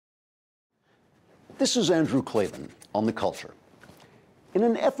This is Andrew Klavan on The Culture. In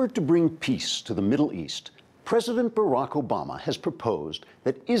an effort to bring peace to the Middle East, President Barack Obama has proposed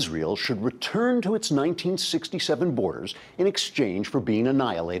that Israel should return to its 1967 borders in exchange for being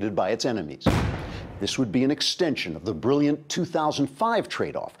annihilated by its enemies. This would be an extension of the brilliant 2005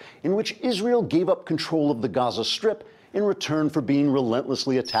 trade-off in which Israel gave up control of the Gaza Strip in return for being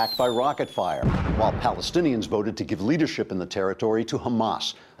relentlessly attacked by rocket fire, while Palestinians voted to give leadership in the territory to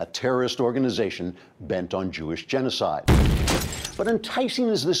Hamas, a terrorist organization bent on Jewish genocide. But enticing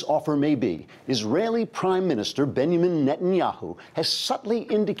as this offer may be, Israeli Prime Minister Benjamin Netanyahu has subtly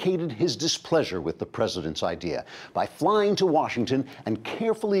indicated his displeasure with the president's idea by flying to Washington and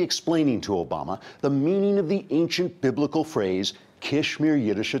carefully explaining to Obama the meaning of the ancient biblical phrase, Kishmir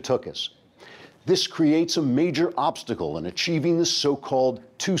Yiddish Atukis. This creates a major obstacle in achieving the so-called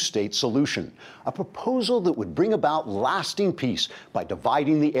two-state solution, a proposal that would bring about lasting peace by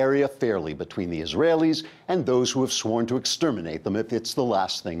dividing the area fairly between the Israelis and those who have sworn to exterminate them if it's the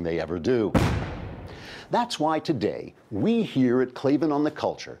last thing they ever do. That's why today, we here at Klavan on the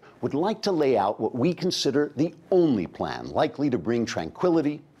Culture would like to lay out what we consider the only plan likely to bring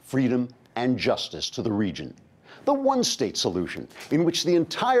tranquility, freedom, and justice to the region. The one-state solution, in which the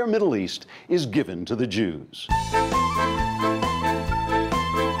entire Middle East is given to the Jews.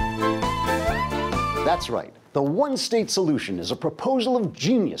 That's right. The one-state solution is a proposal of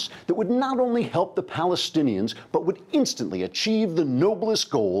genius that would not only help the Palestinians, but would instantly achieve the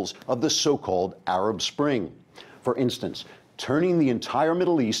noblest goals of the so-called Arab Spring. For instance, turning the entire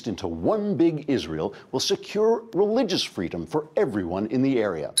Middle East into one big Israel will secure religious freedom for everyone in the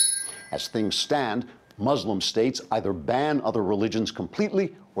area. As things stand, Muslim states either ban other religions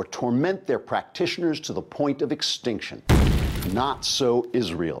completely or torment their practitioners to the point of extinction. Not so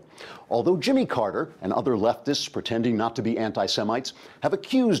Israel. Although Jimmy Carter and other leftists pretending not to be anti-Semites have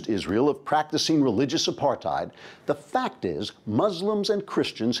accused Israel of practicing religious apartheid, the fact is Muslims and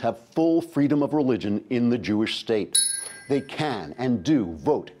Christians have full freedom of religion in the Jewish state. They can and do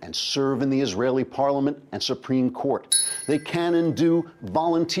vote and serve in the Israeli parliament and Supreme Court. They can and do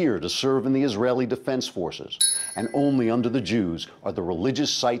volunteer to serve in the Israeli Defense Forces. And only under the Jews are the religious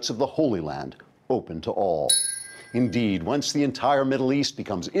sites of the Holy Land open to all. Indeed, once the entire Middle East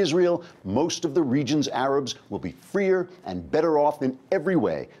becomes Israel, most of the region's Arabs will be freer and better off in every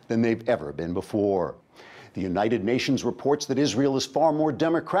way than they've ever been before. The United Nations reports that Israel is far more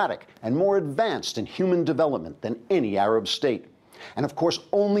democratic and more advanced in human development than any Arab state. And of course,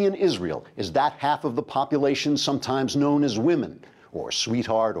 only in Israel is that half of the population sometimes known as women, or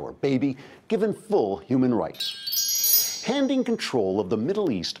sweetheart or baby, given full human rights. Handing control of the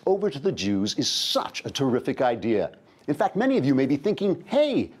Middle East over to the Jews is such a terrific idea. In fact, many of you may be thinking,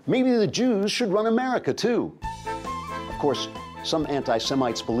 hey, maybe the Jews should run America too. Of course, some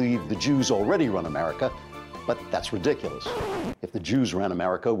anti-Semites believe the Jews already run America, but that's ridiculous. If the Jews ran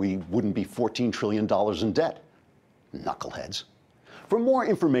America, we wouldn't be $14 trillion in debt. Knuckleheads. For more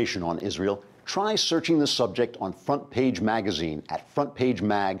information on Israel, try searching the subject on Front Page Magazine at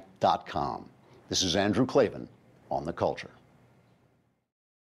frontpagemag.com. This is Andrew Klavan on The Culture.